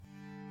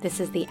This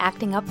is the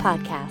Acting Up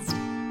Podcast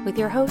with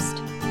your host,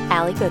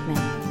 Allie Goodman.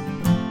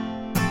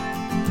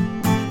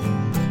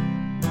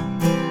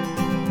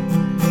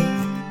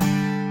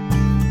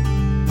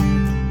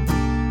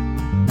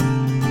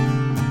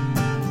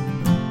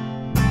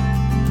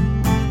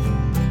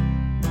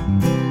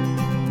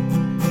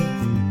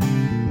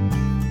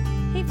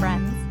 Hey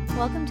friends,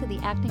 welcome to the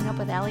Acting Up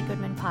with Allie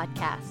Goodman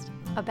podcast,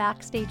 a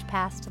backstage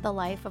pass to the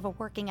life of a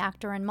working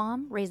actor and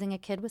mom raising a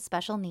kid with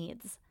special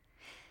needs.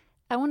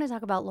 I want to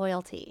talk about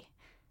loyalty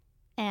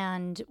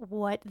and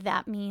what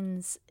that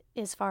means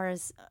as far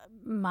as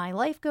my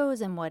life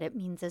goes and what it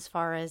means as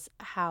far as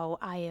how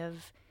I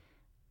have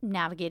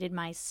navigated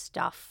my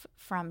stuff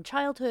from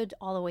childhood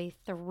all the way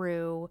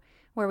through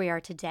where we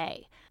are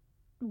today.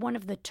 One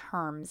of the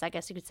terms, I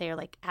guess you could say, or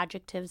like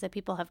adjectives that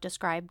people have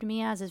described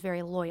me as is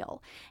very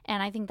loyal.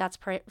 And I think that's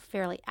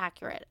fairly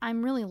accurate.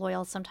 I'm really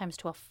loyal sometimes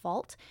to a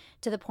fault,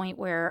 to the point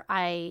where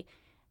I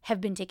have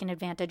been taken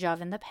advantage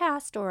of in the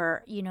past,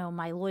 or,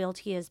 my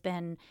loyalty has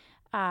been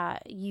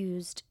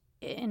used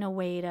in a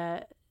way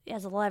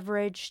as a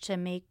leverage to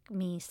make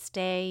me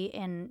stay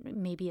in,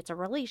 maybe it's a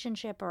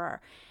relationship or,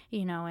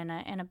 in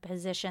a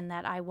position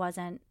that I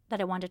wanted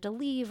to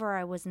leave or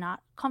I was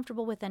not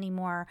comfortable with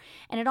anymore.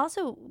 And it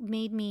also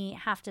made me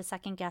have to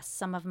second guess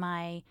some of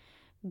my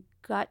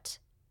gut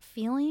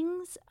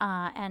feelings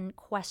and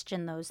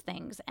question those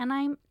things. And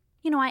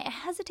I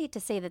hesitate to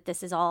say that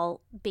this is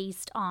all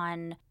based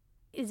on,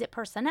 is it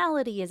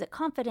personality? Is it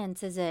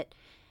confidence? Is it,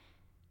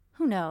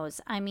 who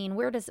knows? I mean,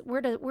 where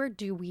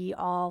do we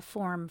all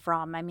form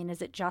from? I mean, is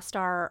it just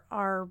our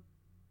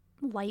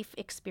life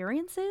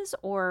experiences,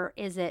 or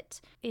is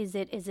it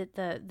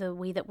the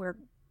way that we're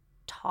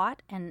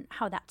taught and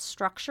how that's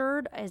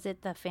structured? Is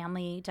it the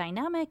family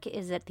dynamic?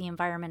 Is it the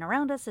environment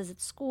around us? Is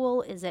it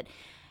school? Is it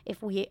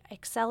if we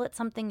excel at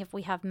something, if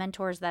we have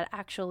mentors that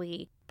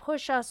actually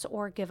push us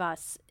or give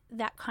us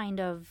that kind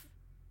of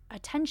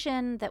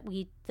attention that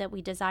we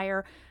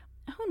desire?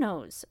 Who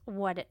knows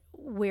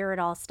where it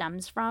all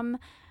stems from.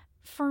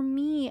 For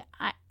me,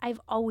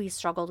 I've always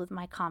struggled with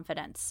my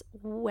confidence,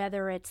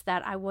 whether it's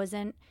that I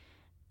wasn't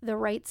the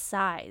right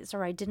size,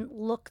 or I didn't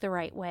look the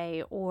right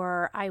way,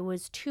 or I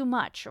was too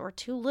much or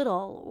too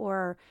little,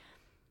 or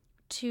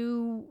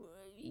too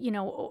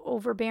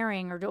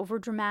overbearing or over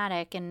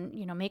dramatic, and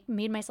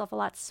made myself a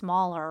lot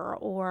smaller,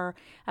 or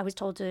I was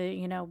told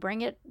to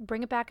bring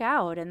it back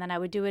out, and then I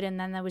would do it, and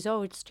then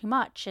it's too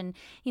much. And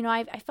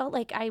I felt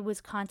like I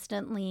was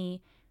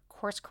constantly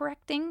course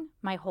correcting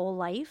my whole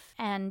life,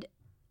 and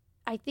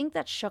I think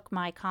that shook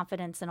my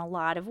confidence in a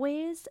lot of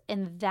ways,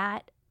 and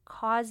that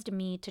caused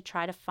me to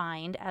try to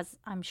find, as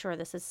I'm sure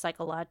this is Psych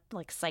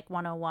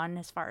 101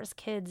 as far as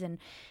kids and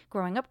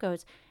growing up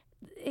goes,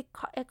 it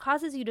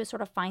causes you to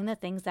sort of find the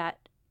things that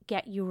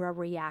get you a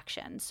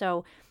reaction.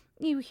 So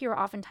you hear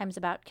oftentimes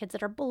about kids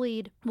that are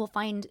bullied will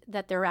find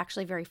that they're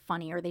actually very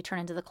funny, or they turn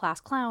into the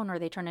class clown, or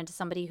they turn into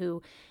somebody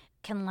who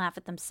can laugh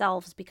at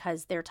themselves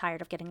because they're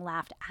tired of getting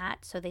laughed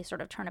at, so they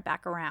sort of turn it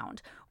back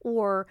around.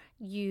 Or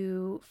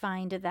you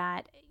find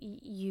that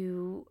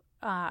you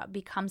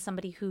become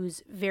somebody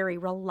who's very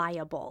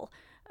reliable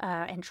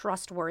and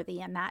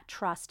trustworthy, and that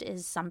trust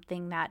is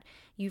something that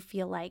you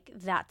feel like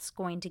that's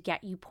going to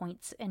get you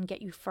points and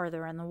get you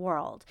further in the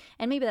world.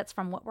 And maybe that's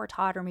from what we're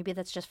taught, or maybe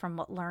that's just from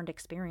what learned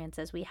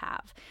experiences we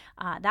have.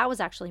 That was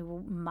actually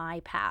my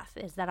path,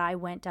 is that I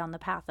went down the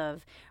path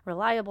of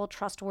reliable,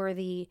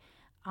 trustworthy,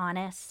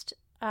 honest.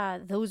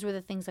 Those were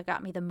the things that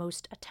got me the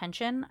most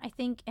attention, I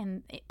think,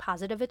 and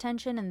positive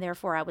attention. And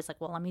therefore I was like,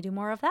 well, let me do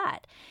more of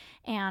that.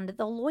 And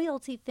the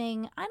loyalty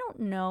thing, I don't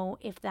know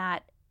if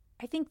that,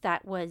 I think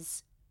that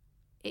was,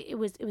 it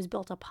was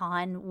built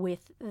upon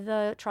with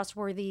the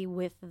trustworthy,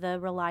 with the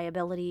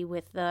reliability,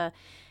 with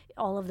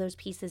all of those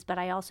pieces. But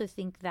I also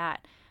think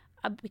that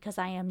because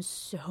I am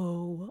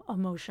so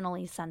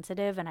emotionally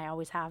sensitive, and I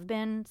always have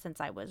been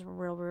since I was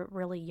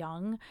really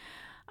young,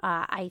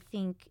 I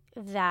think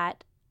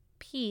that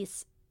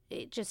piece,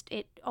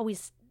 it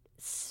always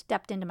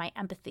stepped into my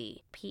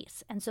empathy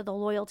piece. And so the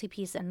loyalty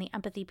piece and the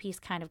empathy piece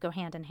kind of go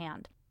hand in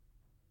hand.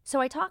 So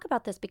I talk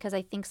about this because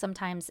I think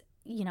sometimes,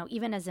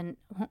 even as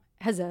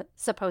a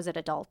supposed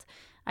adult,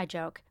 I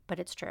joke, but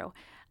it's true.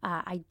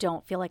 I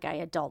don't feel like I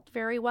adult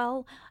very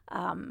well.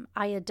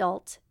 I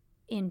adult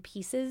in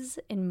pieces,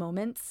 in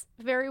moments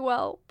very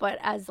well, but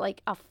as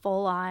like a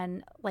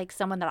full-on, like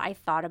someone that I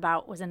thought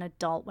about was an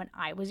adult when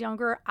I was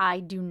younger, I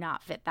do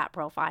not fit that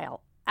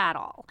profile at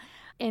all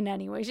in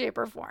any way, shape,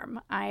 or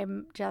form.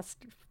 I'm just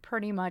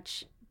pretty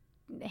much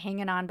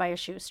hanging on by a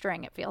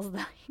shoestring, it feels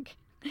like,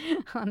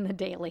 on the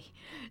daily.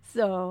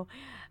 So,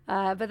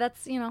 but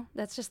that's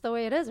just the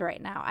way it is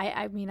right now.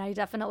 I mean, I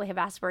definitely have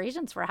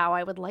aspirations for how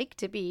I would like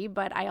to be,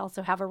 but I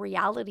also have a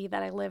reality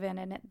that I live in,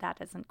 and that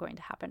isn't going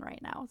to happen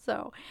right now.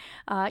 So,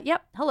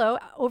 hello,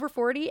 over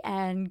 40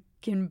 and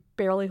can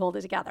barely hold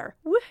it together.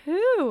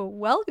 Woohoo!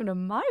 Welcome to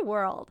my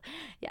world.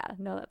 Yeah,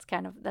 no, that's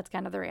kind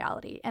of the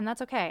reality, and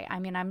that's okay. I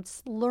mean, I'm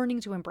learning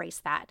to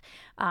embrace that.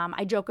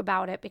 I joke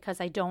about it because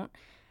I don't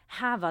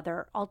have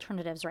other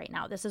alternatives right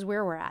now. This is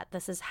where we're at.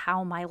 This is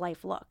how my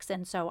life looks.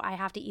 And so I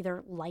have to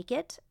either like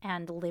it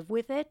and live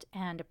with it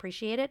and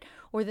appreciate it,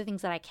 or the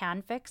things that I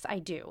can fix, I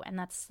do. And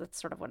that's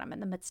sort of what I'm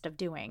in the midst of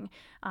doing.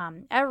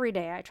 Every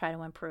day I try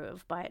to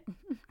improve, but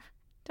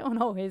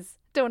don't always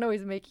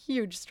make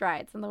huge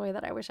strides in the way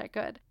that I wish I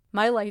could.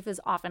 My life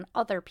is often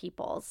other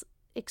people's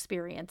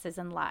experiences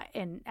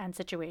and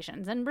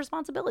situations and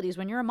responsibilities.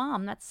 When you're a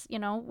mom, that's,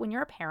 when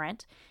you're a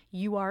parent,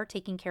 you are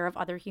taking care of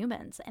other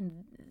humans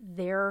and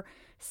their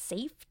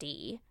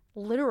safety,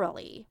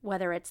 literally,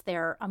 whether it's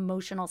their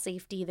emotional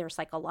safety, their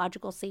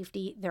psychological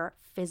safety, their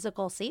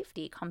physical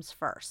safety comes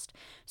first.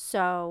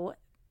 So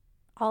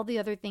all the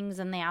other things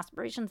and the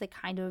aspirations, they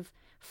kind of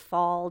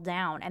fall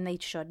down, and they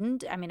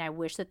shouldn't. I mean, I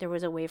wish that there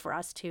was a way for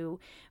us to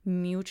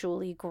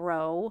mutually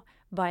grow,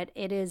 but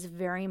it is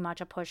very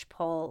much a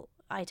push-pull.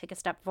 I take a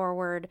step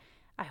forward.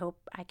 I hope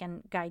I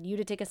can guide you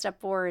to take a step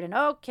forward, and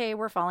okay,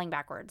 we're falling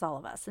backwards, all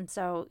of us. And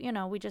so,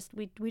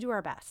 we do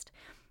our best.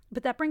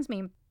 But that brings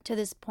me to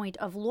this point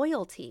of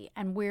loyalty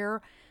and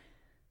where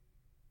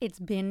it's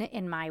been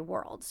in my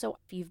world. So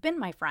if you've been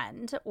my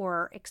friend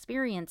or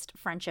experienced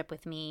friendship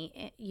with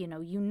me, you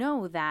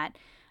know that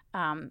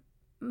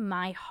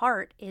my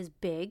heart is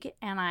big,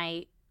 and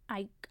I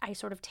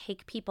sort of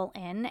take people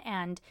in,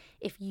 and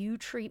if you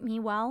treat me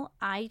well,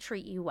 I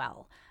treat you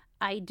well.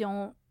 I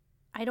don't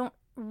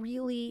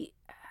really,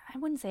 I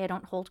wouldn't say I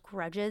don't hold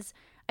grudges.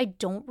 I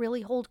don't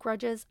really hold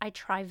grudges. I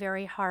try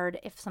very hard.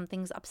 If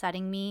something's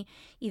upsetting me,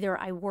 either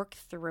I work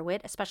through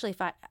it, especially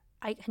if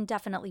I can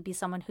definitely be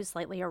someone who's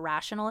slightly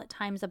irrational at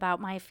times about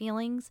my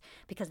feelings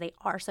because they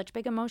are such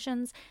big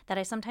emotions that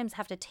I sometimes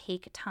have to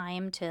take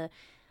time to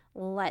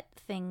let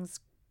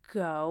things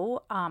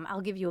go.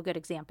 I'll give you a good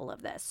example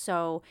of this.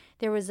 So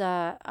there was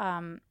a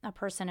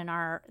person in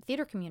our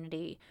theater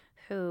community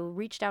who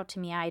reached out to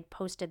me. I had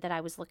posted that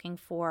I was looking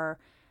for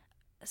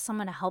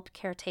someone to help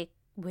caretake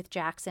with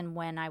Jackson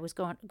when I was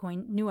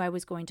knew I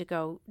was going to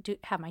go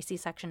have my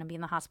C-section and be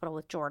in the hospital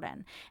with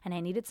Jordan. And I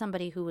needed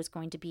somebody who was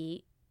going to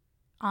be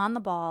on the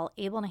ball,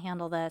 able to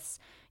handle this,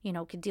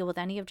 could deal with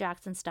any of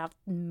Jackson's stuff.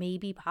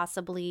 Maybe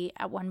possibly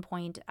at one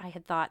point I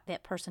had thought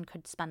that person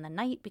could spend the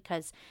night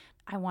because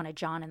I wanted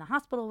John in the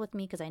hospital with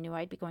me because I knew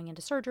I'd be going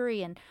into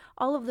surgery, and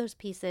all of those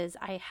pieces.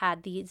 I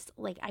had these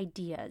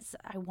ideas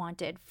I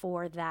wanted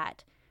for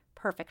that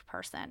perfect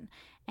person.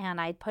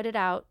 And I put it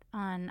out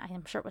on,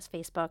 I'm sure it was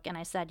Facebook, and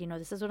I said,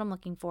 this is what I'm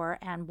looking for.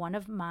 And one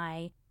of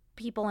my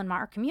people in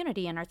our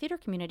community, in our theater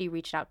community,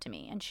 reached out to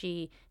me, and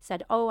she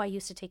said, oh, I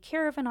used to take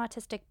care of an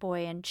autistic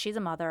boy, and she's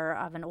a mother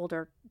of an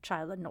older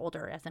child, and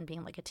older as in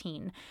being like a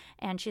teen.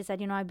 And she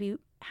said, I'd be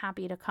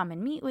happy to come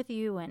and meet with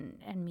you and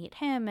meet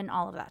him and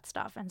all of that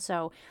stuff. And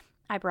so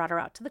I brought her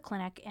out to the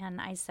clinic,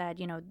 and I said,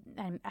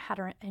 and I had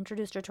her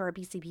introduced her to our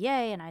BCBA,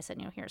 and I said,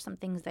 here are some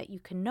things that you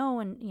can know,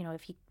 and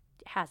if he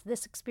has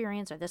this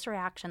experience or this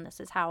reaction, this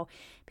is how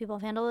people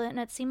have handled it. And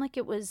it seemed like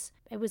it was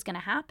going to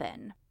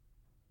happen.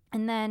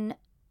 And then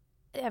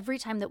every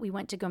time that we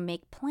went to go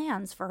make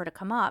plans for her to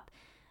come up,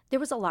 there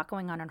was a lot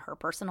going on in her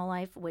personal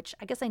life, which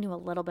I guess I knew a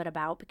little bit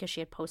about because she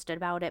had posted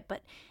about it.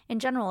 But in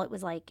general, it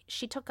was like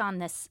she took on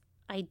this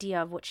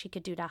idea of what she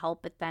could do to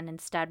help, but then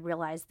instead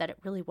realized that it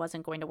really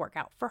wasn't going to work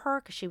out for her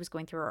because she was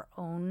going through her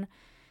own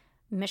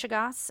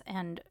mishigas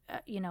and,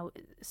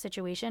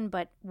 situation.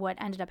 But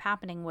what ended up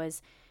happening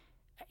was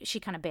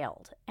she kind of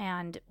bailed.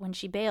 And when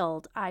she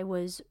bailed, I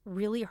was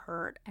really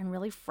hurt and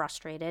really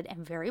frustrated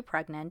and very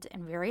pregnant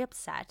and very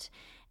upset.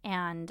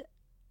 And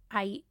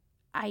I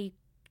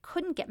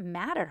couldn't get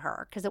mad at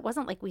her because it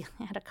wasn't like we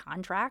had a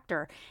contract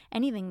or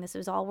anything. This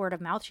was all word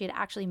of mouth. She had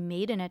actually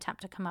made an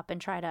attempt to come up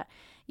and try to,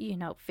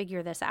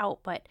 figure this out.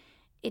 But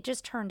it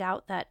just turned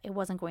out that it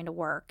wasn't going to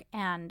work.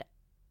 And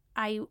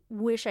I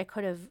wish I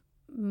could have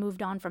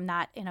moved on from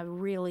that in a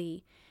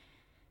really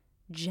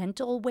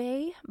gentle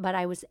way, but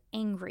I was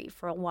angry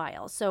for a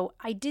while. So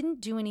I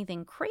didn't do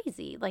anything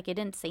crazy. Like I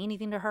didn't say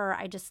anything to her.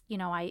 I just,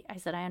 I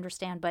said, I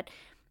understand. But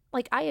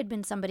like I had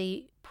been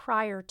somebody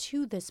prior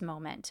to this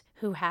moment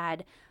who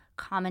had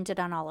commented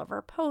on all of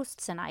her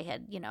posts, and I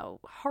had,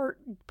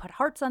 put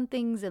hearts on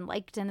things and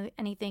liked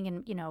anything,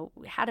 and,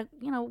 had a,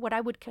 what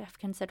I would have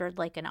considered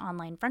like an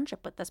online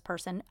friendship with this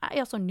person. I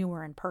also knew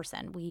her in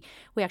person. We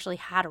actually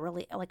had a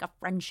really like a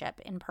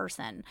friendship in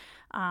person.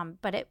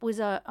 But it was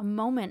a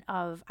moment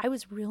of, I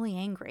was really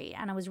angry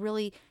and I was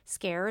really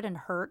scared and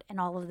hurt and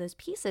all of those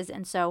pieces.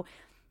 And so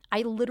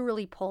I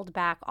literally pulled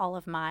back all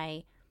of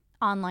my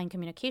online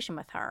communication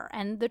with her.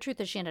 And the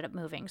truth is she ended up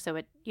moving. So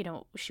it,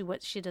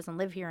 she doesn't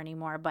live here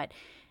anymore, but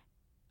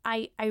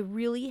I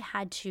really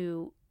had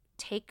to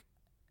take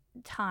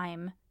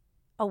time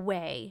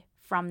away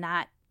from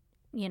that,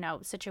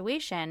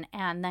 situation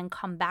and then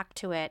come back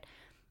to it.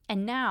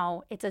 And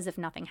now it's as if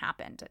nothing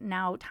happened.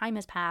 Now time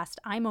has passed.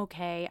 I'm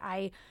okay.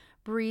 I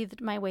breathed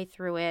my way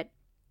through it.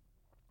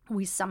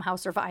 We somehow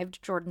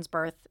survived Jordan's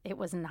birth. It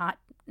was not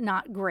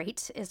not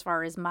great as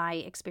far as my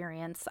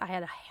experience. I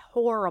had a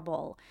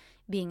horrible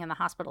being in the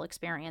hospital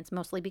experience,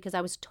 mostly because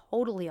I was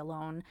totally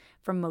alone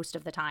for most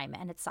of the time,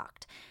 and it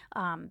sucked.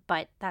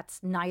 But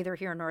that's neither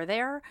here nor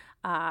there.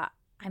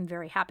 I'm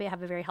very happy I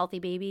have a very healthy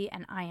baby,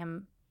 and I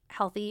am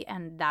healthy,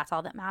 and that's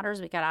all that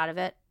matters. We got out of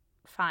it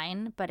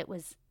fine, but it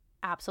was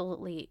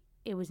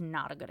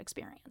not a good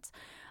experience.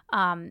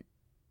 And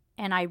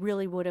I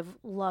really would have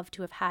loved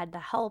to have had the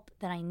help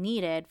that I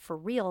needed for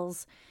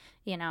reals,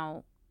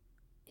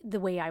 the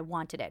way I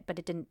wanted it, but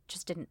it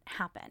didn't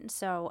happen.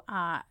 So,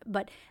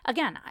 but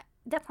again,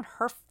 that's not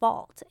her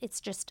fault. It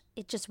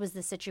just was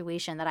the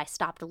situation that I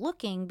stopped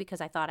looking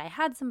because I thought I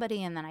had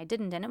somebody and then I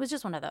didn't. And it was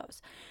just one of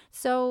those.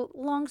 So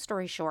long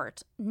story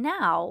short,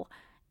 now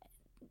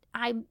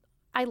I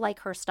like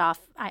her stuff.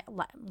 I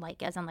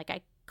like, as in like,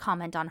 I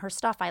comment on her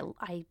stuff. I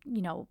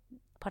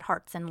put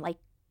hearts and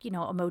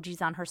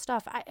emojis on her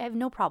stuff. I have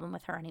no problem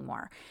with her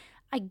anymore.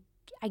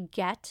 I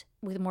get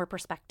with more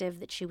perspective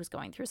that she was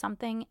going through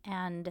something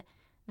and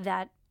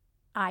that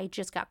I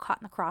just got caught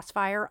in the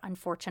crossfire.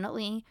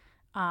 Unfortunately,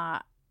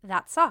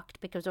 that sucked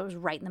because it was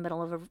right in the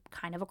middle of a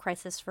kind of a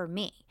crisis for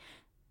me.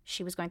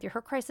 She was going through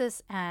her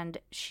crisis and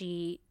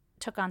she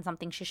took on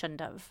something she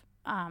shouldn't have,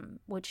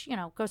 which,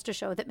 goes to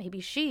show that maybe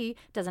she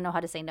doesn't know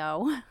how to say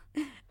no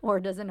or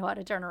doesn't know how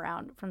to turn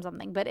around from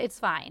something, but it's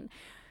fine.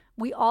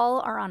 We all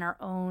are on our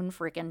own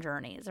freaking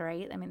journeys,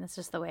 right? I mean, that's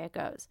just the way it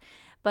goes.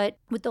 But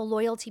with the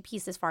loyalty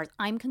piece, as far as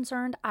I'm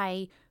concerned,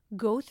 I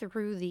go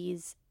through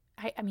these,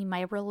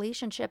 my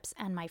relationships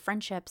and my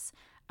friendships,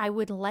 I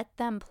would let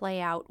them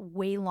play out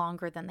way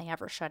longer than they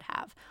ever should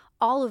have.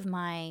 All of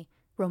my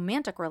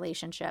romantic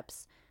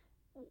relationships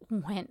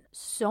went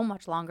so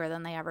much longer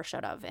than they ever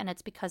should have. And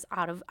it's because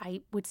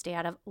I would stay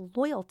out of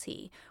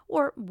loyalty,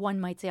 or one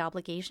might say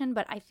obligation,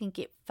 but I think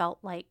it felt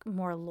like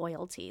more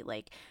loyalty.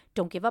 Like,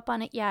 don't give up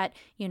on it yet,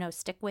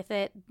 stick with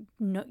it.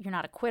 No, you're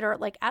not a quitter.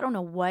 Like, I don't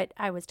know what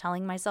I was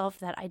telling myself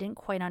that I didn't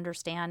quite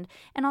understand.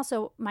 And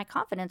also my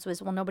confidence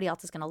was, well, nobody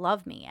else is going to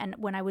love me. And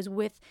when I was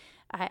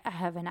I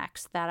have an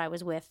ex that I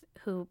was with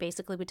who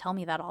basically would tell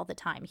me that all the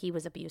time. He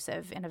was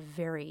abusive in a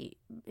very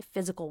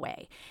physical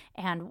way.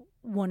 And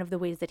one of the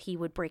ways that he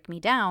would break me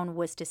down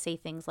was to say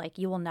things like,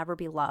 you will never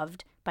be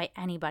loved by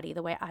anybody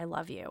the way I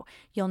love you.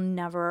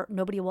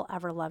 Nobody will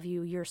ever love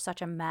you. You're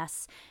such a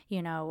mess,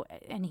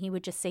 and he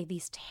would just say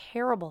these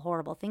terrible,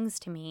 horrible things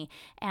to me.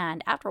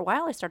 And after a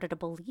while, I started to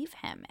believe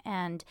him.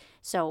 And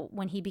so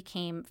when he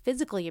became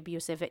physically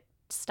abusive, it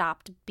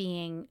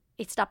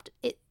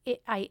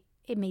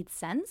made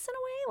sense in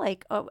a way,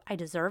 like, oh, I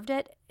deserved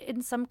it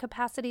in some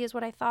capacity is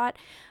what I thought.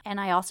 And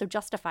I also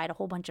justified a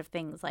whole bunch of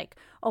things like,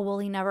 oh, well,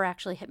 he never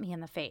actually hit me in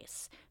the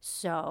face.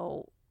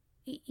 So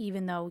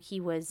even though he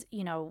was,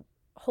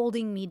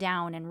 holding me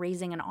down and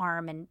raising an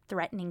arm and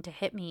threatening to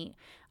hit me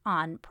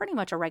on pretty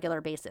much a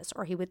regular basis,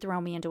 or he would throw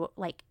me into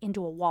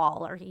a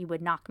wall, or he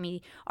would knock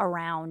me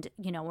around,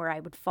 where I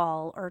would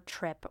fall or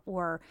trip,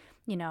 or,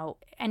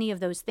 any of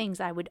those things,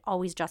 I would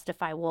always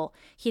justify, well,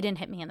 he didn't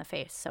hit me in the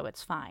face, so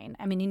it's fine.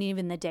 I mean, and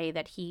even the day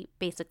that he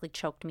basically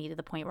choked me to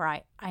the point where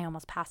I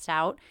almost passed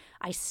out,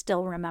 I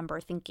still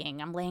remember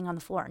thinking, I'm laying on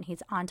the floor and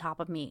he's on top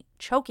of me,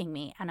 choking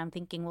me, and I'm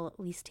thinking, well, at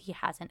least he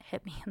hasn't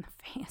hit me in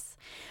the face.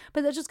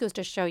 But that just goes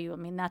to show you, I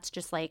mean, that's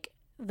just like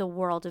the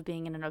world of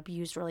being in an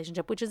abused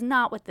relationship, which is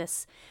not what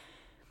this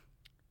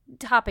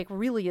topic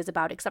really is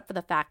about, except for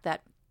the fact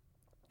that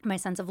my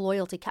sense of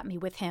loyalty kept me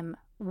with him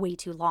way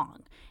too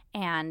long.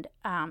 And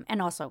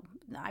also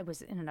I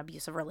was in an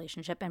abusive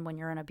relationship. And when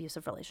you're in an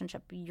abusive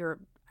relationship,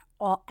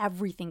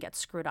 everything gets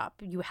screwed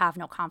up. You have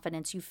no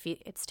confidence. You feel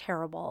it's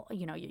terrible.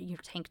 You're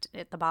tanked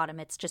at the bottom.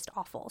 It's just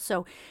awful.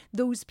 So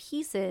those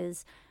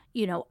pieces,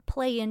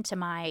 play into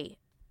my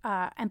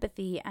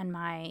empathy and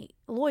my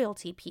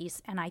loyalty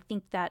piece. And I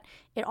think that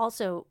it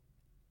also,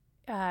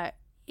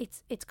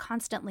 it's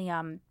constantly,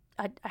 I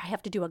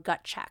have to do a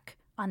gut check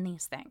on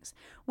these things,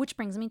 which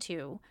brings me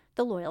to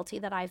the loyalty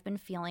that I've been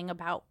feeling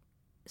about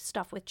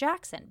stuff with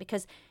Jackson,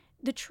 because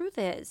the truth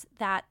is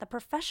that the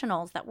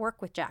professionals that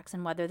work with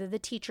Jackson, whether they're the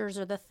teachers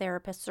or the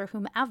therapists or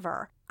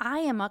whomever,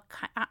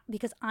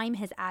 because I'm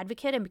his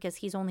advocate and because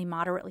he's only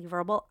moderately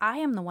verbal, I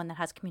am the one that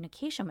has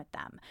communication with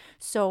them.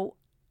 So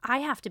I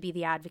have to be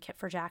the advocate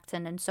for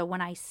Jackson. And so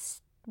when I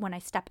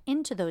step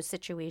into those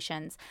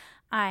situations,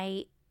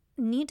 I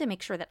need to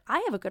make sure that I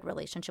have a good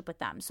relationship with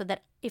them, so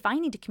that if I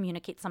need to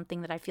communicate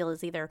something that I feel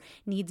is either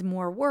needs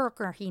more work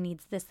or he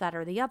needs this, that,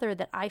 or the other,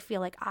 that I feel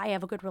like I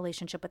have a good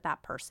relationship with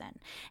that person.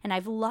 And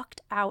I've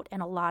lucked out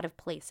in a lot of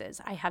places.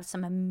 I have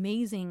some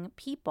amazing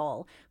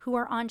people who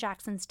are on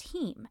Jackson's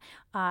team.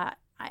 I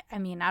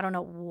mean, I don't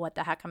know what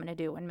the heck I'm going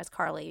to do when Miss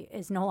Carly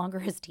is no longer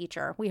his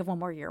teacher. We have one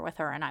more year with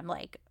her, and I'm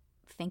like,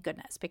 thank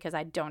goodness, because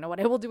I don't know what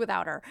I will do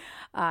without her.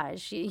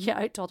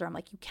 I told her, I'm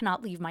like, you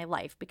cannot leave my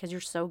life because you're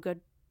so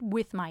good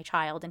with my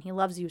child and he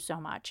loves you so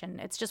much. And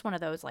it's just one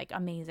of those like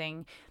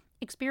amazing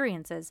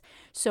experiences.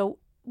 So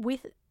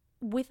with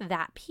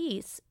that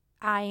piece,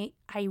 I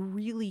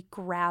really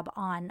grab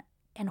on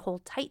and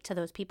hold tight to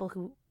those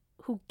people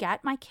who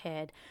get my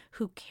kid,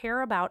 who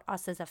care about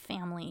us as a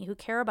family, who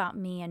care about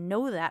me and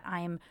know that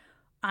I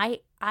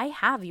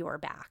have your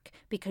back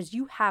because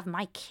you have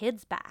my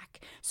kids back.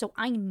 So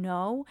I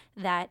know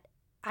that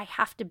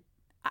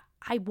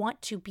I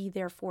want to be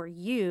there for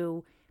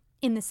you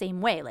in the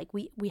same way. Like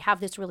we have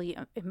this really,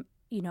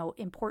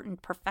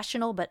 important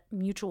professional but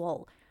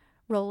mutual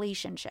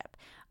relationship.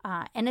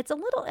 And it's a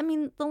little,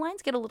 the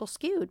lines get a little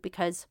skewed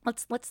because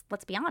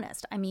let's be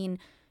honest.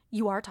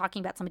 You are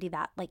talking about somebody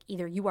that like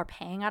either you are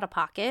paying out of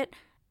pocket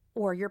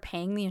or you're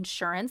paying the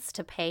insurance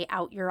to pay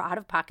out your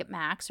out-of-pocket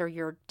max or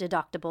your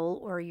deductible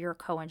or your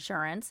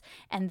co-insurance.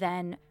 And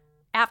then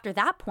after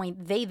that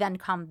point, they then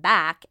come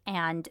back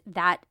and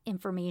that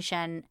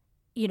information,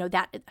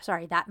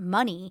 that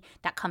money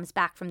that comes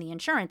back from the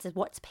insurance is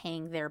what's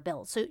paying their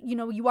bills. So,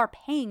 you are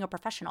paying a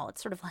professional.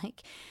 It's sort of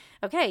like,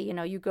 okay,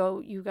 you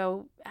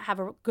go have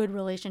a good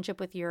relationship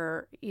with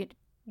your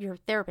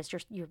therapist,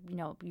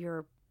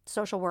 your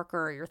social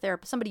worker or your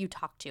therapist, somebody you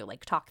talk to,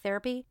 like talk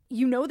therapy.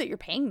 You know that you're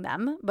paying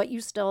them, but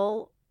you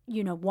still,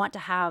 want to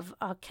have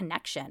a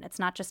connection. It's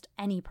not just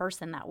any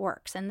person that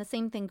works. And the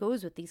same thing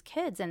goes with these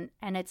kids. And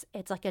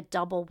it's like a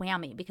double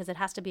whammy because it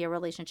has to be a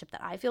relationship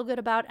that I feel good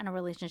about and a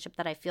relationship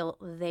that I feel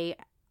they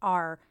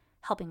are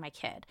helping my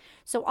kid.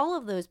 So all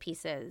of those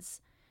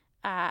pieces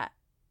are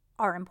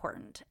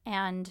important.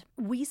 And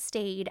we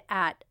stayed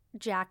at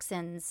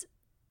Jackson's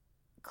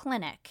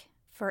clinic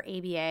for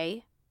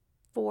ABA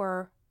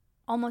for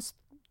almost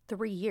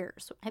 3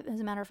 years. As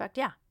a matter of fact,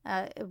 yeah,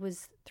 it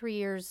was 3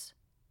 years.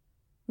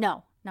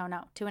 No,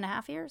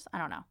 2.5 years. I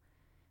don't know.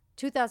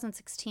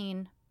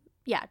 2016.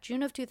 Yeah,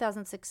 June of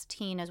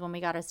 2016 is when we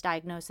got his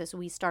diagnosis.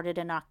 We started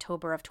in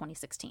October of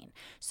 2016.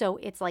 So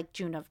it's like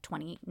June of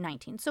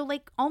 2019. So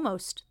like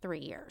almost 3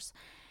 years.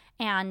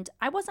 And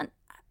I wasn't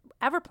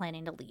ever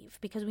planning to leave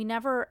because we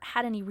never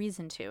had any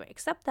reason to,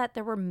 except that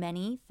there were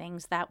many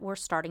things that were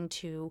starting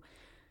to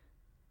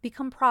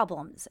become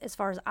problems as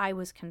far as I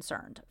was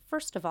concerned.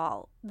 First of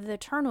all, the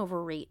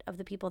turnover rate of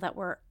the people that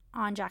were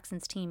on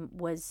Jackson's team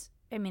was,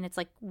 it's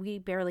like we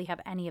barely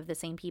have any of the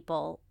same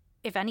people,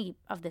 if any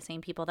of the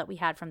same people that we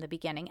had from the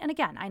beginning. And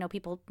again, I know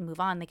people move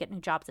on, they get new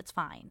jobs, it's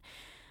fine.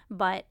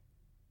 But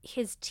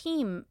his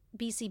team,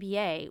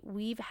 BCBA,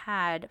 we've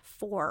had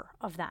 4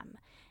 of them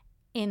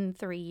in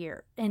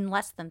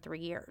less than 3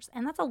 years.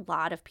 And that's a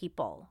lot of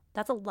people.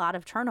 That's a lot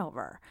of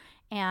turnover.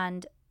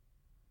 And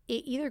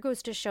it either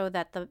goes to show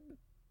that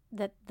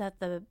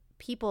the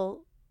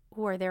people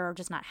who are there are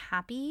just not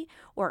happy,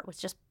 or it was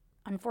just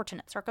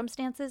unfortunate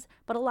circumstances,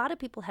 but a lot of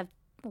people have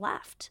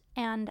left.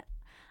 And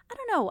I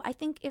don't know, I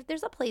think if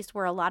there's a place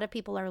where a lot of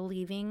people are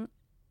leaving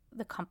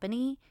the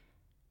company,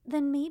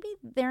 then maybe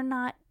they're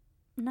not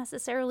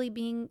necessarily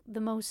being the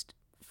most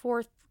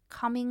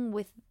forthcoming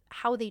with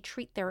how they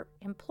treat their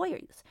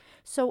employees.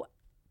 So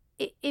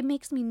it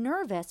makes me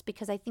nervous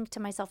because I think to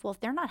myself, well, if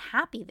they're not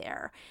happy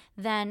there,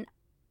 then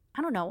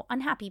I don't know,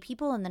 unhappy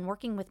people and then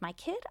working with my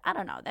kid? I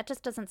don't know. That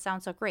just doesn't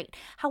sound so great.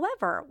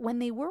 However, when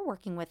they were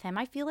working with him,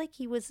 I feel like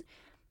he was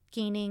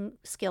gaining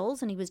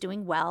skills and he was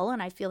doing well.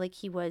 And I feel like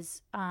he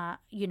was, I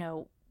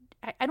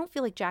don't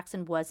feel like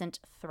Jackson wasn't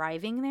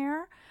thriving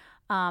there.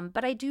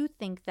 But I do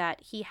think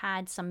that he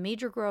had some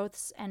major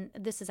growths. And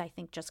this is, I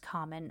think, just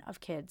common of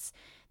kids,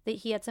 that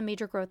he had some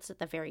major growths at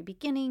the very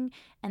beginning.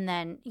 And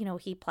then,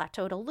 he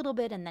plateaued a little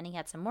bit and then he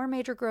had some more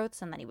major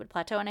growths and then he would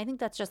plateau. And I think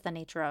that's just the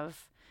nature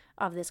of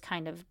this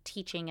kind of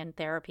teaching and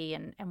therapy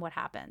and what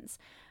happens.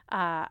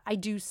 I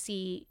do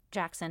see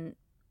Jackson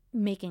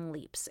making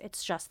leaps.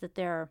 It's just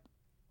that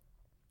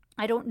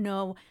I don't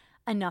know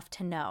enough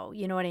to know,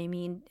 you know what I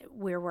mean,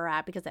 where we're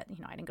at, because I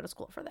didn't go to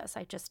school for this.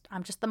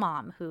 I'm just the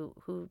mom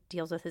who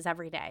deals with his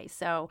every day.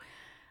 So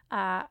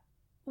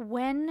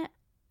when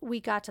we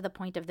got to the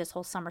point of this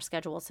whole summer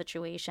schedule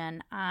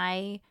situation,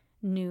 I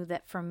knew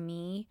that for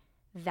me,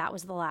 that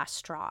was the last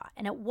straw.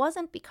 And it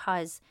wasn't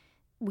because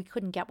we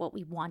couldn't get what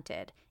we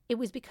wanted. It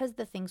was because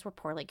the things were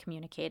poorly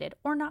communicated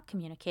or not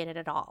communicated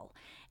at all.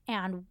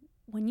 And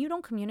when you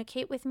don't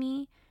communicate with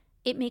me,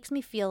 it makes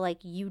me feel like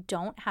you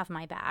don't have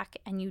my back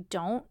and you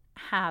don't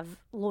have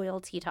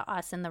loyalty to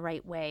us in the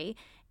right way.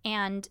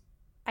 And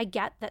I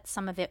get that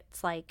some of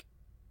it's like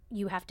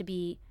you have to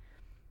be,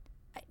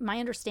 my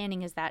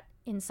understanding is that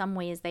in some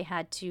ways they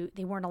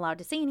weren't allowed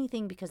to say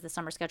anything because the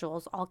summer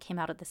schedules all came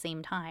out at the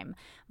same time.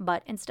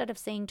 But instead of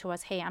saying to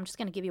us, hey, I'm just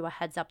going to give you a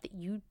heads up that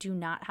you do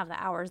not have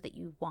the hours that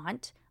you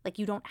want, like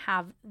you don't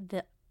have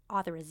the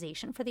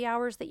authorization for the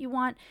hours that you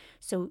want.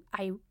 So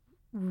I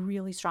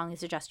really strongly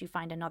suggest you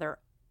find another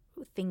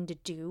thing to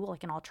do,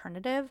 like an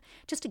alternative,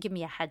 just to give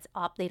me a heads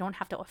up. They don't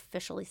have to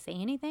officially say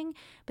anything,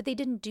 but they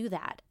didn't do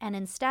that. And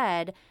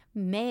instead,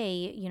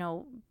 May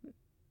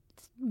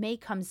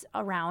comes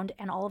around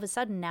and all of a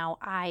sudden now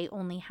I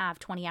only have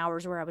 20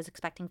 hours where I was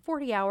expecting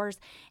 40 hours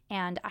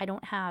and I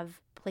don't have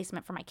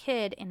placement for my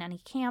kid in any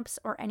camps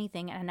or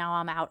anything. And now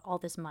I'm out all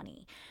this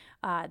money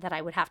that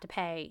I would have to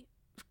pay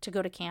to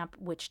go to camp,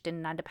 which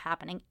didn't end up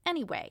happening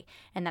anyway.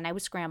 And then I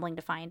was scrambling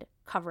to find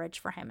coverage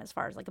for him as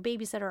far as like a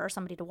babysitter or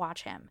somebody to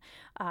watch him,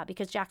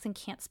 because Jackson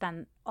can't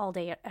spend all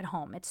day at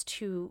home. It's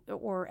too,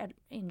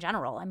 in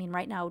general. I mean,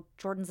 right now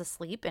Jordan's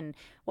asleep, and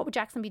what would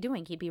Jackson be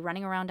doing? He'd be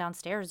running around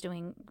downstairs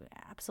doing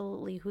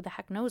absolutely who the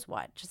heck knows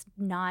what, just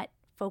not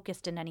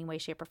focused in any way,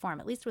 shape, or form.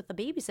 At least with the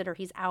babysitter,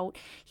 he's out,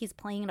 he's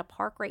playing in a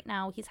park right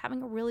now, he's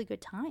having a really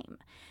good time.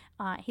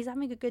 He's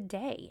having a good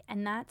day,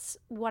 and that's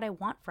what I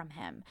want from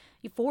him,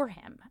 for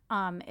him,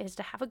 is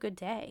to have a good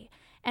day.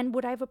 And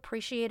would I have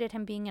appreciated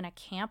him being in a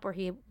camp where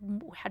he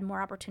had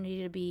more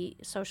opportunity to be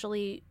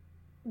socially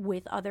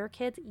with other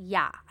kids?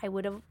 Yeah, I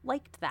would have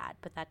liked that,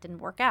 but that didn't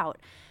work out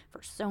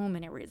for so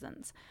many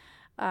reasons.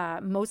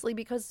 Mostly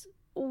because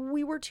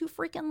we were too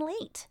freaking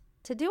late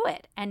to do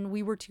it. And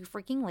we were too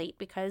freaking late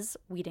because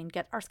we didn't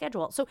get our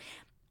schedule. So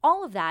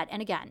all of that,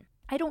 and again,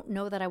 I don't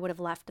know that I would have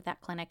left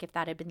that clinic if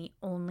that had been the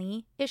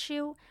only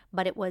issue,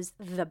 but it was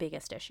the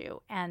biggest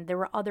issue. And there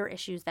were other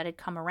issues that had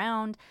come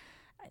around,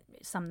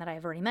 some that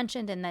I've already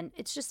mentioned. And then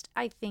it's just,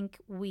 I think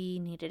we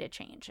needed a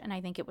change, and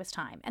I think it was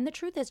time. And the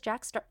truth is,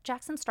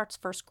 Jackson starts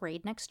first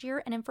grade next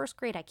year. And in first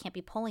grade, I can't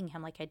be pulling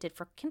him like I did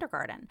for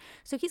kindergarten.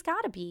 So he's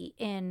got to be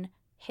in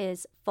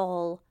his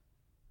full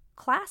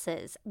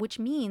classes, which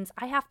means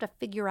I have to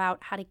figure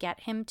out how to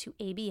get him to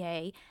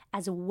ABA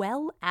as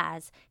well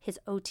as his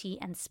OT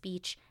and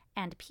speech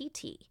and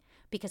PT,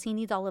 because he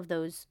needs all of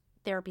those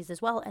therapies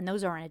as well, and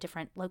those are in a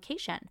different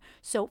location.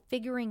 So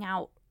figuring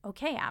out,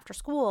 okay, after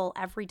school,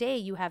 every day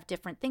you have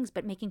different things,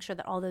 but making sure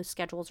that all those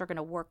schedules are going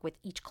to work with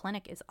each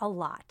clinic is a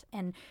lot.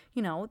 And,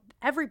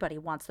 everybody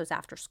wants those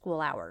after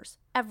school hours.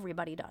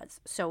 Everybody does.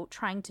 So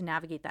trying to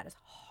navigate that is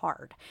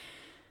hard.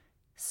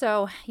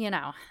 So,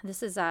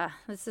 this is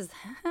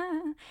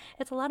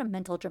it's a lot of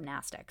mental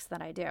gymnastics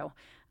that I do.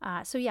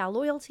 So yeah,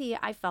 loyalty,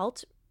 I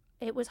felt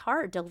it was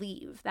hard to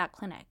leave that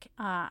clinic.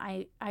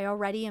 I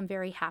already am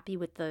very happy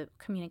with the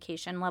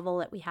communication level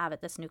that we have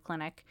at this new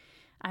clinic.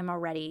 I'm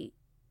already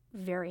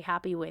very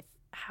happy with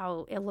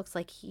how it looks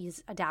like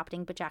he's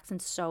adapting, but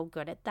Jackson's so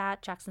good at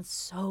that. Jackson's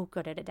so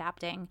good at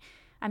adapting.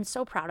 I'm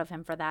so proud of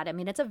him for that. I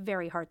mean, it's a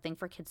very hard thing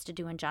for kids to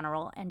do in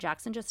general, and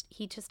Jackson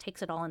he just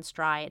takes it all in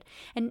stride.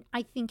 And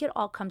I think it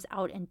all comes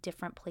out in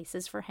different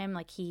places for him.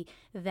 Like, he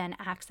then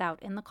acts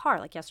out in the car.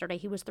 Like yesterday,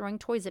 he was throwing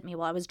toys at me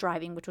while I was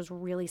driving, which was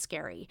really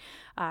scary.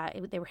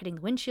 They were hitting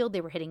the windshield.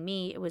 They were hitting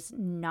me. It was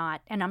not,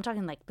 and I'm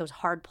talking like those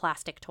hard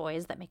plastic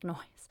toys that make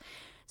noise.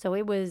 So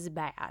it was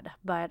bad.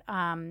 But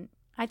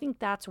I think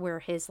that's where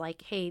his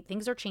hey,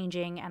 things are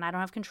changing and I don't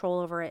have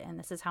control over it, and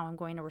this is how I'm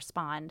going to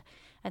respond.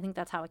 I think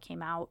that's how it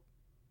came out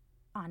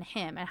on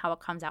him and how it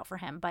comes out for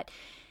him. But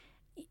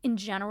in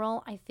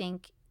general, I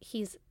think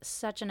he's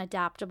such an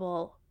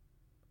adaptable,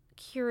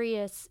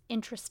 curious,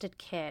 interested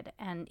kid,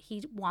 and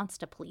he wants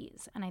to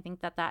please. And I think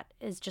that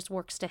is just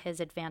works to his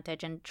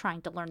advantage in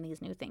trying to learn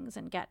these new things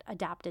and get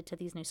adapted to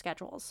these new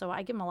schedules. So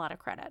I give him a lot of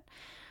credit,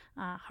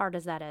 hard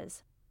as that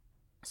is.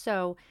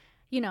 So,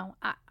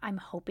 I'm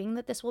hoping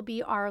that this will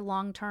be our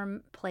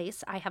long-term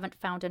place. I haven't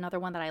found another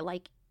one that I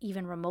like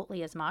even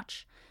remotely as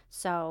much.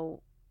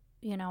 So,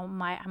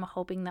 I'm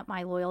hoping that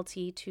my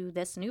loyalty to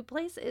this new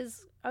place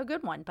is a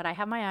good one, but I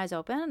have my eyes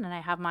open and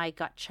I have my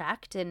gut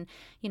checked, and,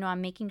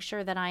 I'm making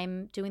sure that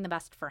I'm doing the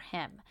best for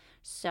him.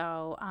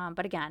 So,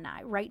 but again,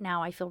 right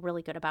now I feel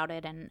really good about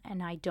it,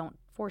 and I don't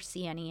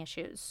foresee any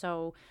issues.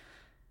 So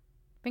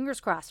fingers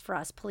crossed for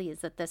us, please,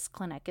 that this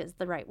clinic is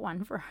the right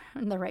one for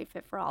the right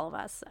fit for all of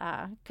us.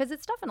 Cause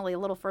it's definitely a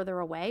little further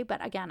away,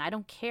 but again, I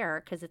don't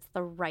care, cause if it's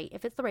the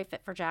right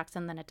fit for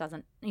Jackson, then it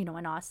doesn't,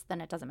 and us,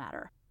 then it doesn't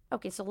matter.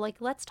 Okay, so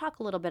let's talk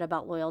a little bit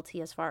about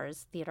loyalty as far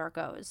as theater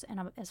goes,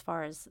 and as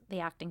far as the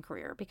acting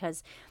career,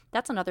 because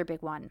that's another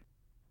big one.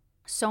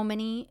 So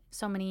many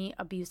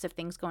abusive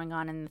things going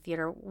on in the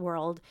theater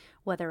world,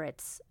 whether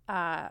it's,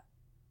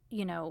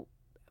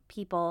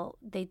 people,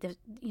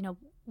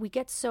 we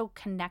get so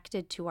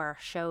connected to our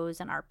shows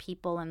and our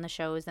people in the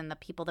shows and the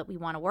people that we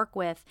want to work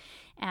with,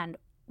 and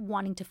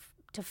wanting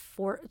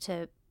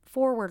to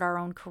forward our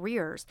own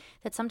careers,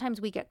 that sometimes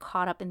we get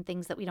caught up in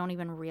things that we don't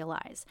even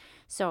realize.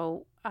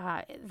 So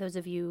those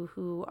of you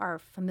who are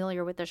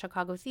familiar with the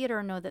Chicago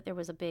theater know that there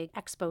was a big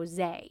expose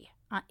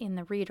in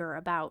the Reader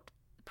about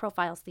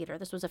Profiles Theater.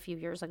 This was a few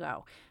years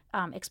ago,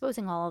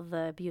 exposing all of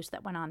the abuse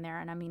that went on there.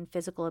 And I mean,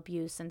 physical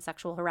abuse and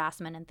sexual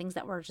harassment and things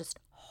that were just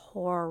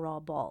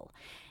horrible.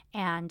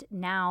 And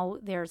now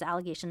there's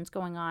allegations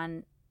going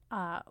on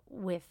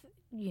with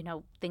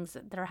things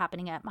that are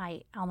happening at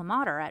my alma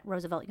mater at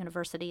Roosevelt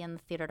University in the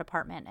theater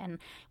department. And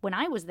when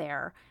I was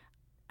there,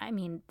 I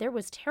mean, there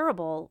was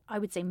terrible, I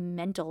would say,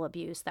 mental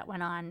abuse that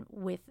went on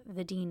with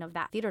the dean of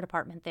that theater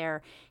department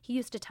there. He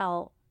used to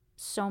tell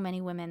so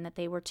many women that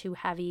they were too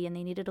heavy and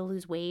they needed to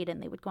lose weight,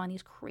 and they would go on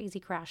these crazy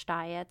crash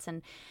diets,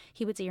 and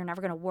he would say, you're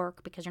never going to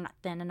work because you're not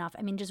thin enough.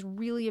 I mean, just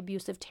really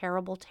abusive,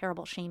 terrible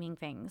shaming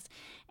things.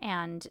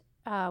 And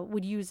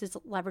would use his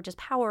leverage as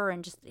power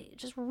and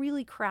just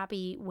really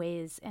crappy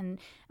ways. And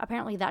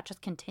apparently that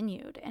just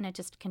continued, and it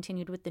just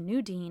continued with the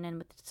new dean and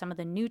with some of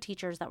the new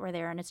teachers that were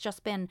there. And it's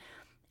just been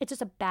it's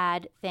just a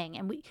bad thing.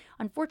 And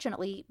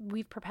unfortunately,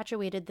 we've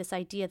perpetuated this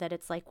idea that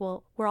it's like,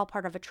 well, we're all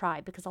part of a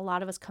tribe, because a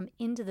lot of us come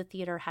into the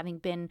theater having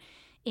been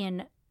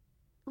in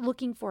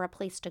looking for a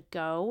place to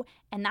go.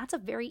 And that's a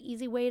very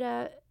easy way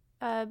to,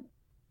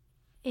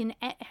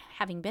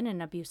 having been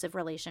in abusive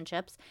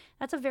relationships,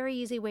 that's a very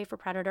easy way for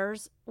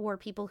predators or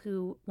people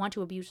who want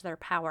to abuse their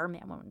power.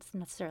 I won't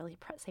necessarily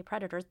say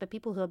predators, but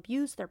people who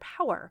abuse their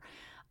power,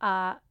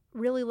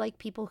 really like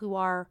people who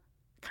are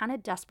kind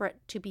of desperate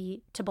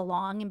to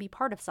belong and be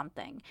part of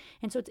something.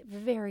 And so it's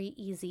very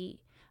easy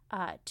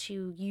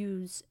to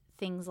use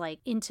things like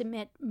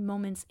intimate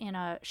moments in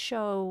a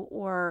show,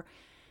 or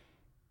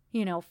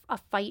a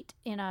fight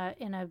in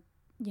a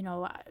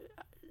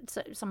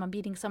someone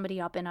beating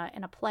somebody up in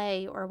a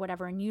play or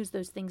whatever, and use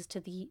those things to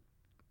the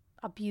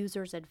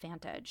abuser's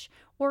advantage,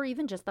 or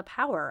even just the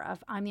power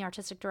of, I'm the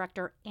artistic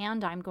director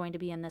and I'm going to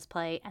be in this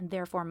play, and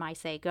therefore my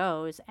say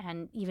goes,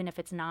 and even if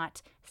it's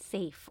not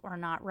safe or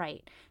not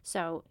right.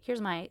 So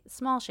here's my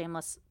small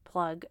shameless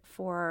plug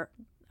for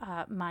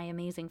my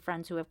amazing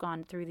friends who have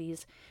gone through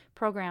these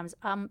programs.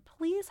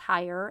 Please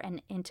hire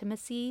an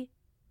intimacy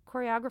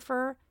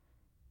choreographer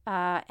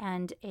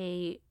and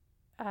a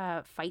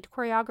fight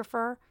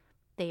choreographer.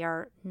 They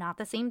are not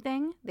the same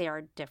thing. They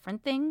are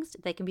different things.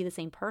 They can be the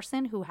same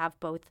person who have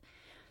both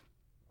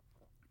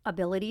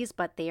abilities,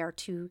 but they are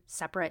two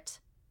separate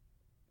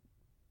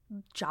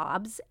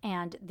jobs,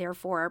 and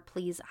therefore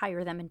please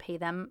hire them and pay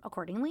them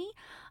accordingly.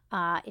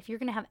 If you're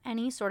going to have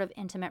any sort of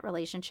intimate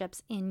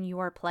relationships in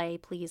your play,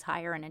 please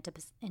hire an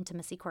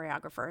intimacy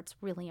choreographer. It's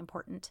really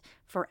important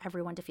for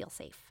everyone to feel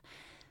safe.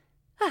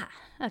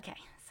 Okay,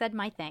 said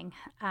my thing.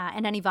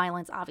 And any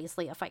violence,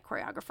 obviously, a fight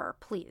choreographer,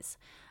 please.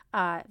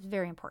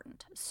 Very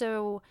important.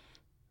 So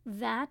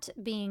that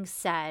being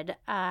said,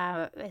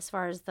 as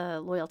far as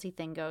the loyalty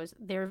thing goes,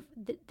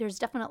 there's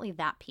definitely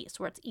that piece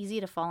where it's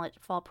easy to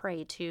fall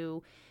prey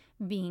to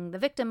being the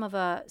victim of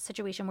a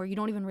situation where you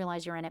don't even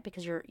realize you're in it,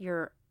 because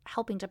you're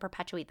helping to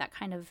perpetuate that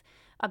kind of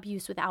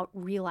abuse without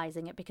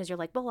realizing it, because you're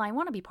like, well, I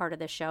want to be part of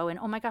this show, and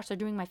oh my gosh, they're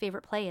doing my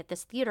favorite play at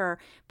this theater,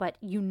 but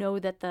you know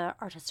that the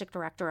artistic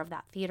director of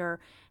that theater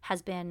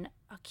has been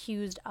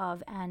accused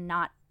of and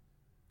not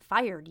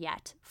fired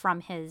yet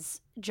from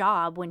his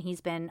job when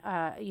he's been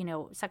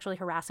sexually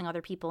harassing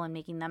other people and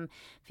making them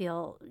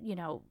feel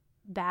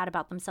bad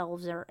about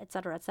themselves, or et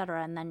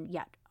cetera, and then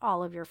yet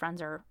all of your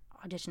friends are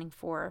auditioning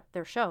for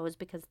their shows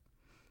because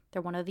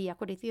they're one of the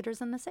equity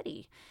theaters in the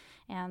city,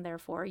 and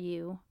therefore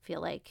you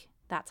feel like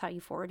that's how you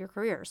forward your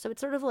career. So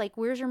it's sort of like,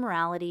 where's your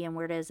morality and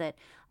where does it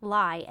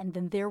lie? And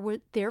then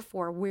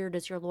therefore, where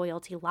does your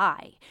loyalty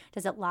lie?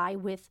 Does it lie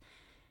with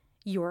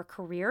your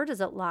career? Does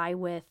it lie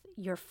with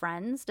your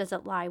friends? Does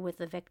it lie with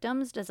the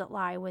victims? Does it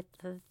lie with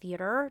the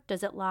theater?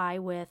 Does it lie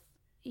with,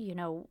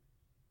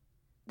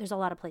 there's a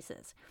lot of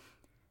places.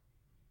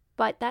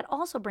 But that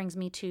also brings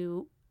me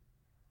to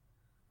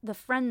the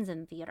friends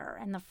in theater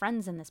and the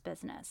friends in this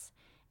business,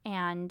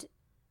 and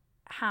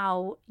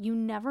how you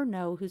never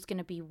know who's going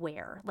to be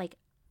where. Like,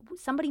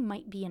 somebody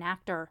might be an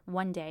actor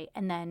one day,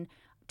 and then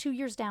 2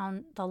 years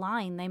down the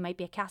line, they might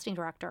be a casting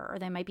director, or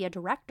they might be a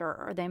director,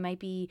 or they might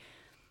be,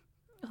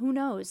 who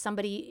knows,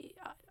 somebody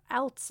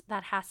else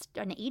that has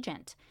an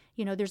agent.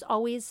 There's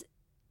always,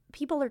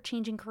 people are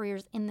changing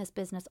careers in this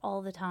business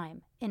all the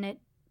time, and it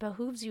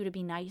behooves you to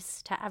be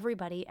nice to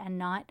everybody and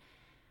not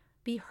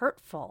be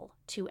hurtful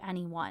to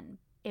anyone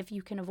if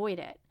you can avoid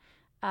it.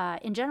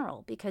 In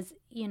general, because,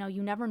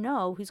 you never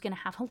know who's going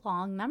to have a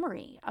long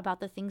memory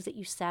about the things that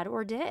you said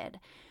or did.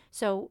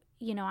 So,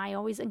 I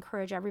always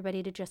encourage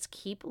everybody to just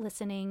keep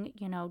listening.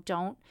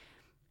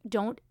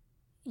 Don't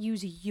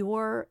use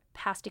your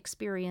past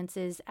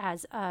experiences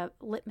as a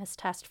litmus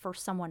test for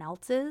someone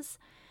else's.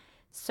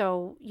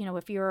 So,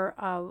 if you're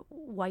a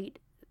white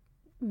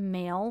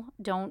male,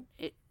 don't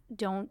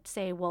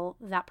say, well,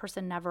 that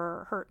person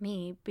never hurt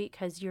me,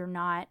 because you're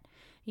not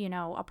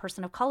a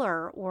person of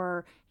color,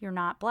 or you're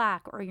not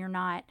Black, or you're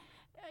not,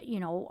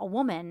 a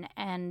woman,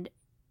 and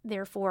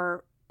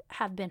therefore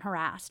have been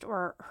harassed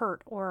or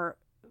hurt or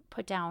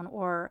put down,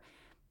 or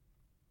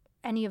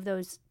any of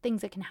those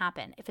things that can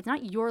happen. If it's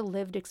not your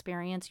lived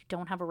experience, you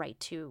don't have a right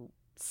to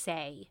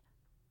say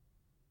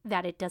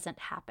that it doesn't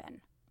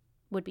happen,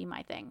 would be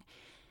my thing.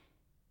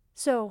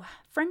 So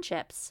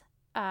friendships,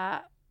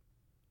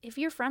 if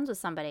you're friends with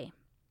somebody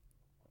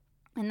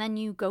and then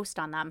you ghost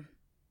on them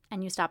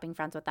and you stop being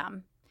friends with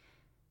them,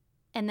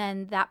 and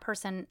then that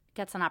person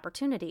gets an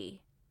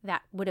opportunity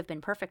that would have been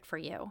perfect for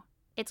you,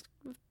 it's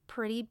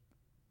pretty,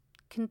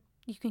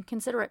 you can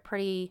consider it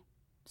pretty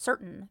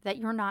certain that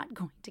you're not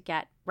going to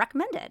get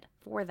recommended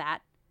for that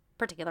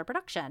particular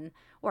production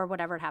or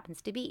whatever it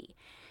happens to be.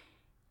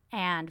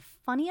 And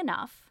funny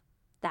enough,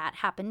 that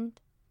happened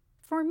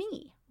for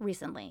me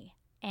recently.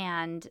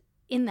 And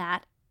in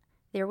that,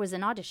 there was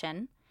an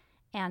audition,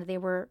 and they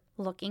were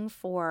looking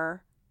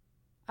for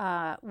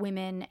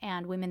women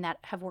that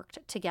have worked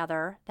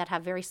together that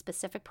have very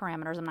specific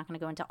parameters. I'm not going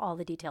to go into all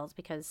the details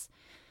because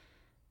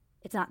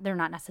they're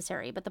not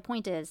necessary. But the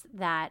point is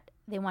that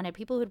they wanted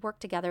people who had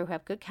worked together, who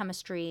have good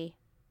chemistry,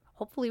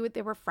 hopefully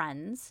they were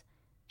friends,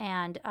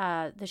 And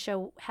the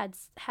show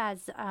has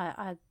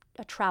a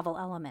travel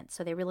element.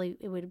 So it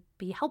would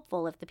be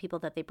helpful if the people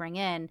that they bring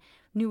in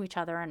knew each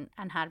other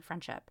and had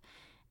friendship.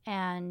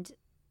 And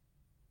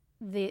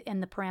the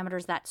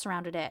parameters that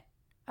surrounded it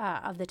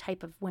of the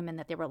type of women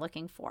that they were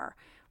looking for.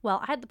 Well,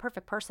 I had the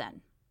perfect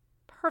person.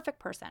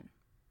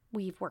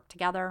 We've worked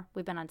together.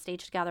 We've been on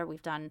stage together.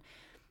 We've done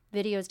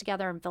videos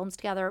together and films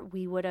together.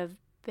 We would have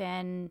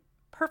been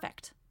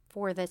perfect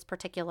for this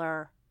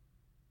particular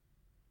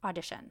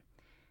audition.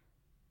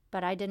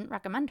 But I didn't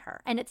recommend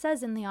her. And it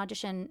says in the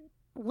audition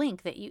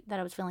link that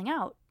I was filling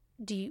out,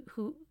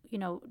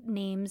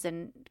 names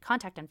and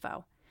contact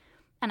info.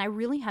 And I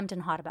really hemmed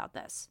and hawed about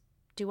this.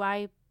 Do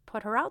I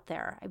put her out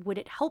there? Would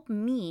it help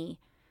me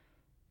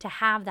to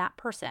have that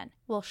person?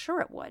 Well, sure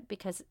it would,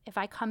 because if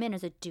I come in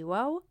as a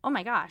duo, oh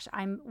my gosh,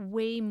 I'm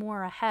way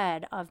more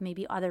ahead of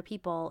maybe other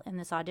people in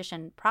this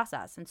audition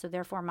process. And so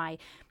therefore my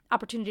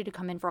opportunity to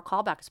come in for a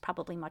callback is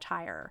probably much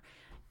higher.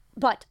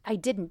 But I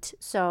didn't.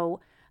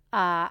 So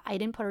I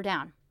didn't put her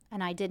down,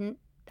 and I didn't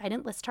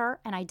list her,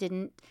 and I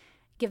didn't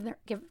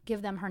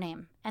give them her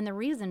name. And the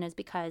reason is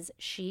because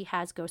she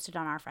has ghosted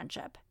on our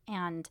friendship.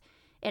 And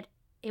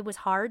it was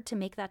hard to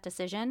make that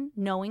decision,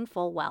 knowing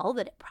full well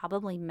that it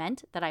probably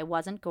meant that I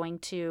wasn't going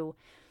to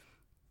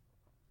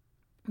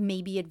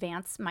maybe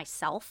advance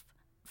myself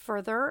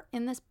further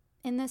in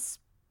this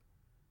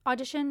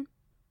audition.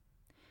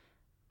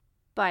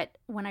 But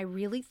when I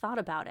really thought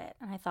about it,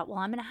 and I thought, well,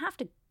 I'm going to have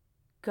to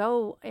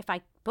go, if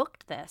I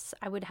booked this,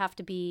 I would have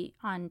to be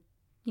on,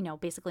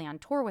 basically on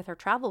tour with her,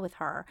 travel with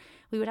her.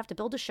 We would have to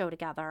build a show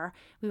together.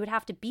 We would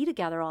have to be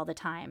together all the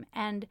time.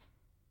 And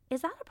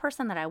is that a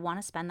person that I want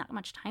to spend that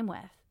much time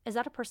with? Is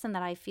that a person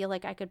that I feel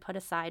like I could put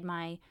aside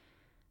my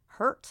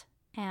hurt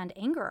and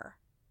anger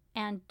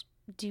and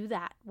do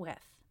that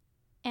with?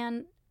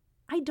 And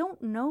I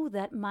don't know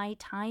that my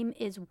time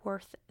is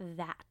worth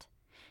that.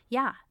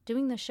 Yeah,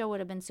 doing the show would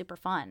have been super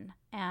fun.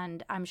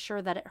 And I'm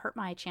sure that it hurt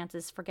my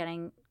chances for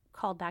getting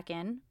called back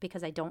in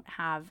because I don't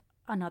have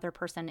another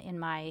person in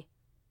my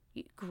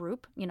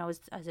group,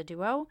 as a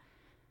duo.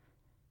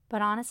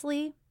 But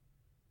honestly,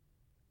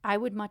 I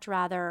would much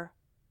rather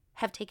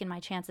have taken my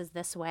chances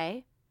this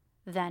way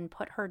than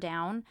put her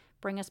down,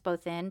 bring us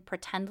both in,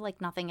 pretend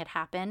like nothing had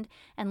happened,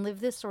 and live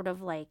this sort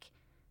of like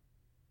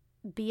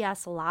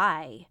BS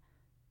lie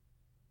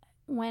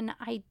when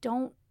I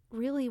don't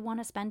really want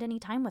to spend any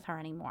time with her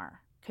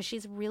anymore because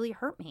she's really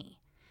hurt me.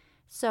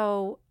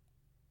 So,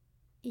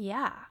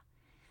 yeah,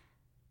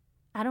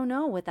 I don't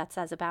know what that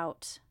says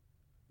about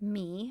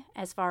me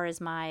as far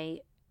as my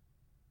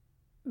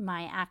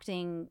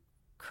acting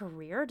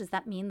career. Does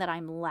that mean that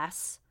I'm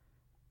less,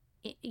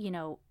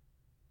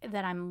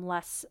 that I'm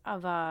less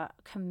of a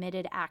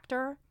committed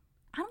actor?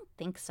 I don't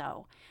think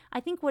so. I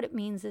think what it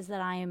means is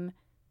that I'm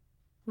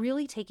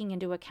really taking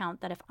into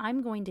account that if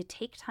I'm going to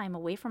take time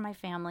away from my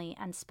family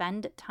and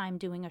spend time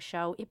doing a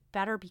show, it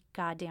better be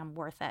goddamn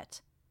worth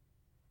it.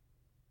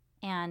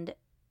 And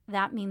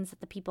that means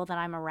that the people that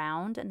I'm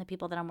around and the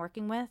people that I'm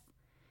working with,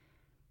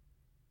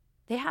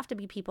 they have to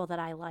be people that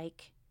I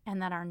like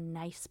and that are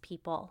nice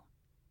people.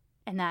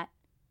 And that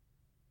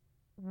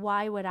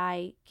why would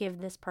I give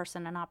this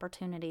person an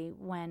opportunity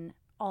when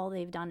all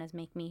they've done is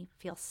make me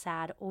feel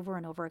sad over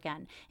and over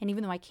again? And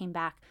even though I came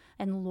back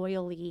and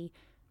loyally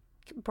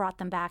brought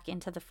them back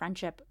into the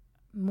friendship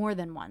more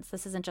than once,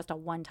 this isn't just a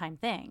one-time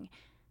thing,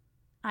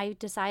 I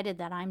decided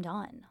that I'm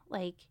done.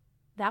 Like,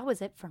 that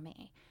was it for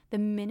me. The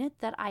minute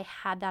that I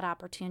had that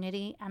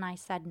opportunity and I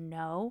said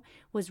no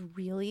was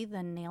really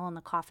the nail in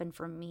the coffin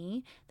for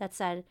me that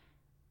said,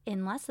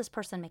 unless this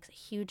person makes a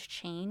huge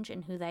change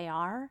in who they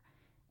are,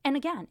 and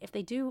again, if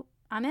they do,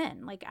 I'm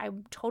in. Like,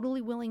 I'm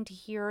totally willing to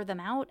hear them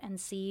out and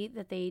see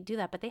that they do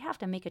that, but they have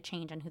to make a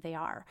change in who they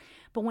are.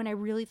 But when I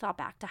really thought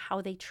back to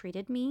how they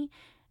treated me,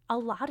 a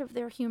lot of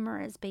their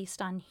humor is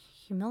based on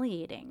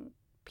humiliating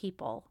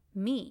people,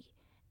 me.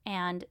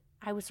 And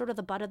I was sort of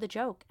the butt of the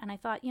joke. And I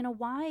thought,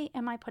 why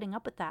am I putting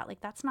up with that?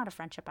 Like, that's not a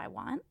friendship I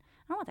want.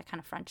 I don't want that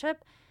kind of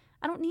friendship.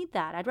 I don't need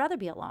that. I'd rather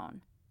be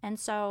alone. And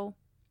so,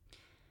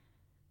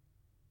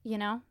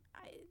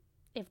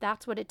 if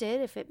that's what it did,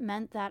 if it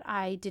meant that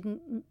I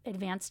didn't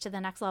advance to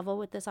the next level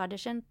with this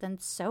audition, then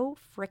so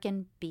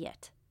frickin' be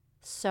it.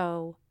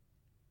 So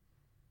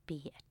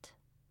be it.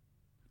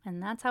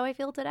 And that's how I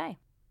feel today.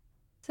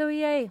 So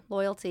yay,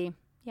 loyalty.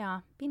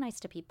 Yeah, be nice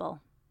to people.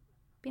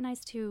 Be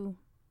nice to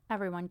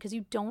everyone, because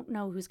you don't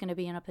know who's going to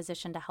be in a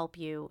position to help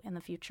you in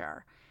the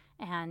future.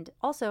 And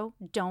also,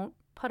 don't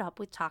put up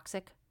with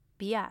toxic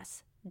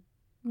BS.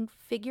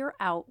 Figure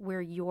out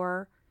where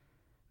your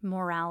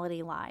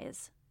morality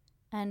lies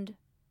and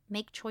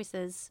make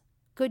choices,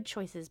 good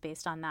choices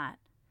based on that.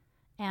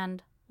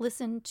 And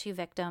listen to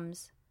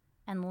victims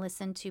and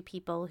listen to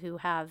people who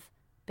have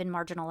been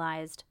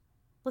marginalized.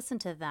 Listen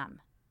to them.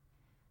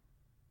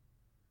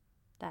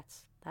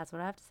 That's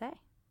what I have to say.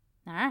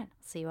 All right.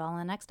 See you all in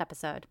the next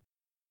episode.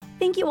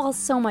 Thank you all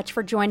so much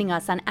for joining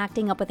us on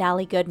Acting Up with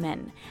Allie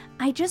Goodman.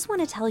 I just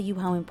want to tell you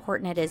how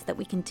important it is that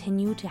we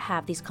continue to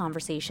have these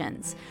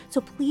conversations.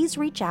 So please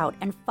reach out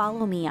and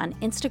follow me on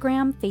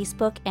Instagram,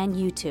 Facebook, and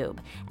YouTube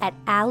at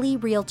Allie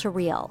Real to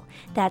Real.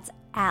 That's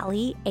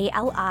Allie,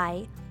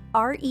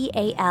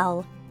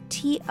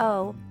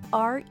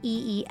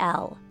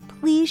 ALIREALTOREEL.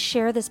 Please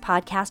share this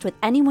podcast with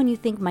anyone you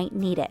think might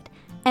need it.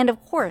 And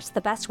of course, the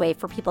best way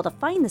for people to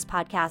find this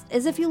podcast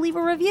is if you leave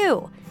a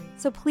review.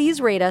 So please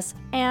rate us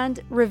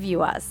and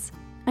review us.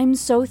 I'm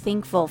so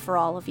thankful for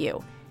all of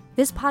you.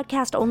 This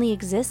podcast only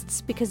exists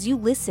because you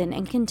listen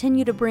and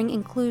continue to bring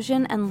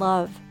inclusion and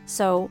love.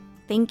 So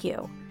thank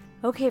you.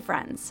 Okay,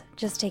 friends,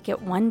 just take it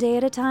one day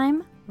at a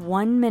time,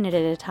 1 minute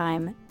at a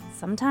time,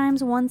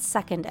 sometimes 1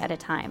 second at a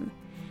time.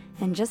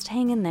 And just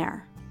hang in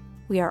there.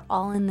 We are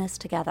all in this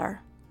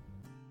together.